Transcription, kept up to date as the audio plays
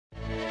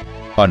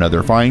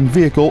Another fine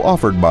vehicle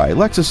offered by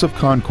Lexus of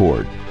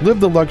Concord. Live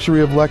the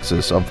luxury of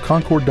Lexus of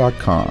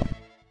Concord.com.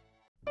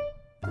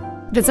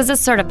 This is a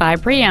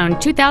certified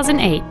pre-owned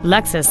 2008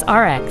 Lexus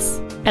RX,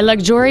 a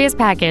luxurious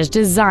package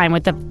designed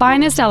with the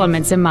finest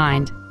elements in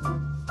mind.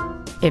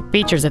 It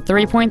features a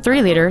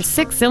 3.3-liter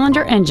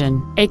six-cylinder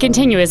engine, a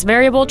continuous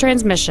variable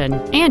transmission,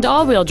 and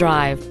all-wheel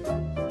drive.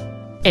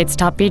 Its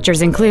top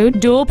features include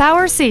dual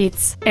power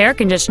seats, air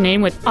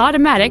conditioning with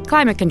automatic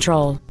climate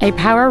control, a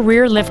power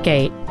rear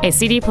liftgate, a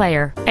CD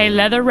player, a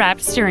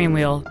leather-wrapped steering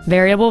wheel,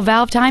 variable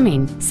valve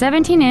timing,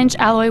 17-inch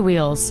alloy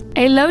wheels,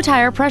 a low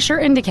tire pressure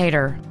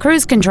indicator,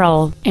 cruise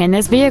control, and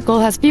this vehicle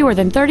has fewer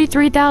than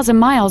 33,000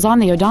 miles on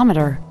the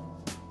odometer.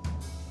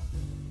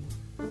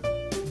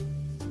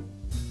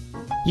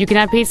 You can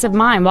have peace of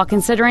mind while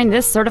considering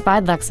this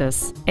certified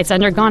Lexus. It's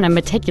undergone a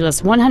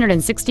meticulous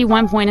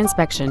 161-point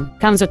inspection,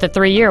 comes with a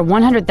 3-year,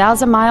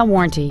 100,000-mile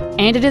warranty,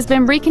 and it has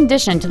been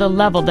reconditioned to the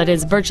level that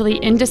is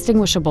virtually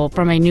indistinguishable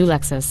from a new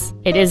Lexus.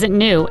 It isn't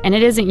new and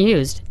it isn't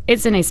used.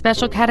 It's in a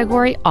special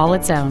category all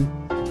its own.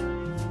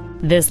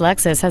 This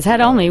Lexus has had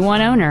only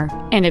one owner,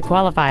 and it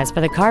qualifies for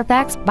the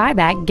Carfax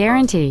buyback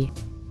guarantee.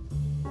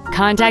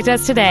 Contact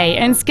us today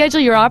and schedule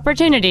your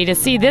opportunity to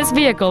see this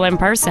vehicle in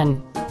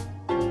person.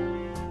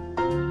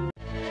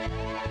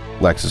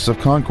 Lexus of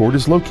Concord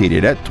is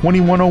located at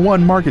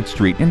 2101 Market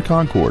Street in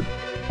Concord.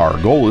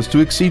 Our goal is to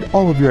exceed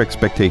all of your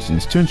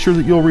expectations to ensure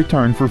that you'll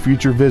return for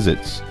future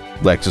visits.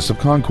 Lexus of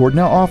Concord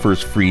now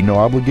offers free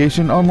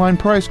no-obligation online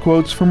price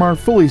quotes from our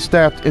fully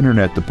staffed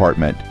internet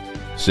department.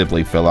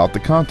 Simply fill out the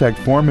contact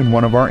form and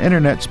one of our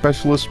internet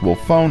specialists will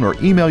phone or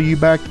email you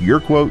back your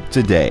quote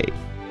today.